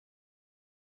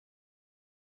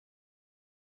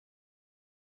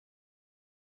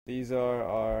These are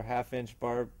our 1/2-inch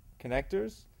barb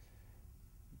connectors.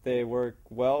 They work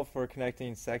well for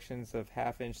connecting sections of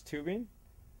 1/2-inch tubing.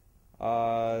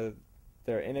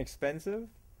 They're inexpensive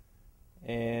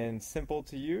and simple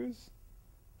to use,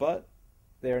 but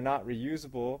they are not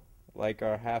reusable like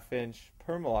our 1/2-inch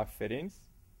Permalock fittings.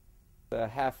 The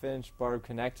 1/2-inch barb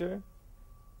connector,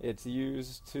 it's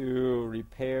used to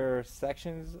repair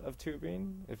sections of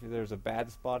tubing. If there's a bad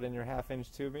spot in your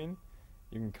 1/2-inch tubing,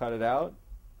 you can cut it out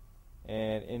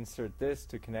and insert this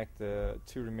to connect the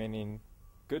two remaining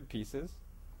good pieces.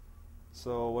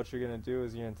 So what you're going to do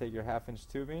is you're going to take your 1/2-inch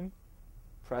tubing,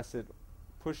 press it,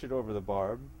 push it over the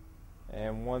barb,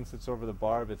 and once it's over the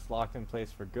barb, it's locked in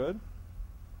place for good.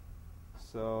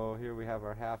 So here we have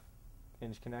our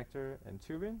 1/2-inch connector and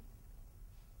tubing.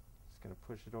 Just going to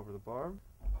push it over the barb.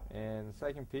 And the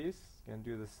second piece, going to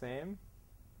do the same.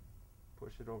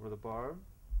 Push it over the barb.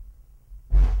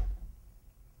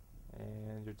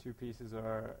 And your two pieces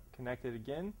are connected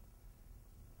again.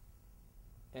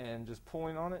 And just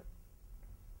pulling on it,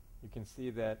 you can see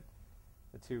that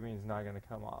the tubing is not going to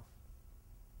come off.